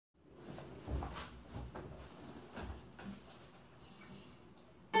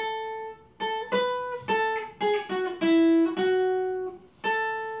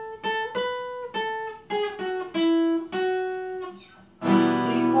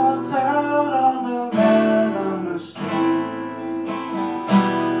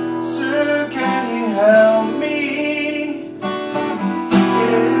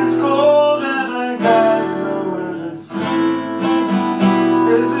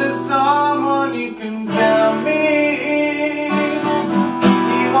there's someone you can tell me.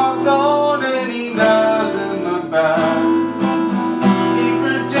 He walks on and he doesn't look back. He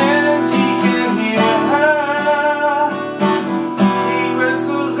pretends he can hear her. He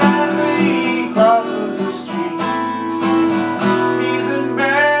whistles as he crosses the street. He's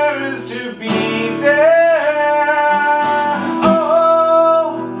embarrassed to be there.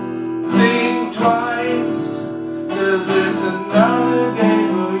 Oh, think twice, 'cause it's another day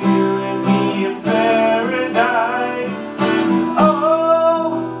for you and me in paradise. Oh,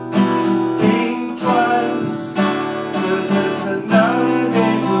 think twice, 'cause it's another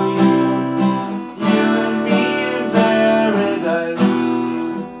day for you and me in paradise.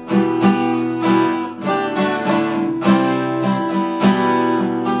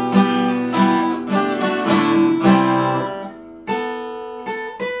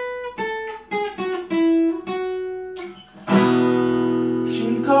 She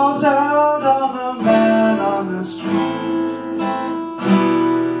calls out on a man on the street.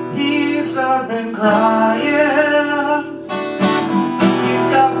 He's been crying. He's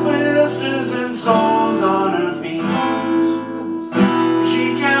got blisters and soles on her feet. She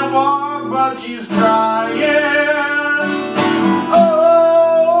can't walk, but she's trying.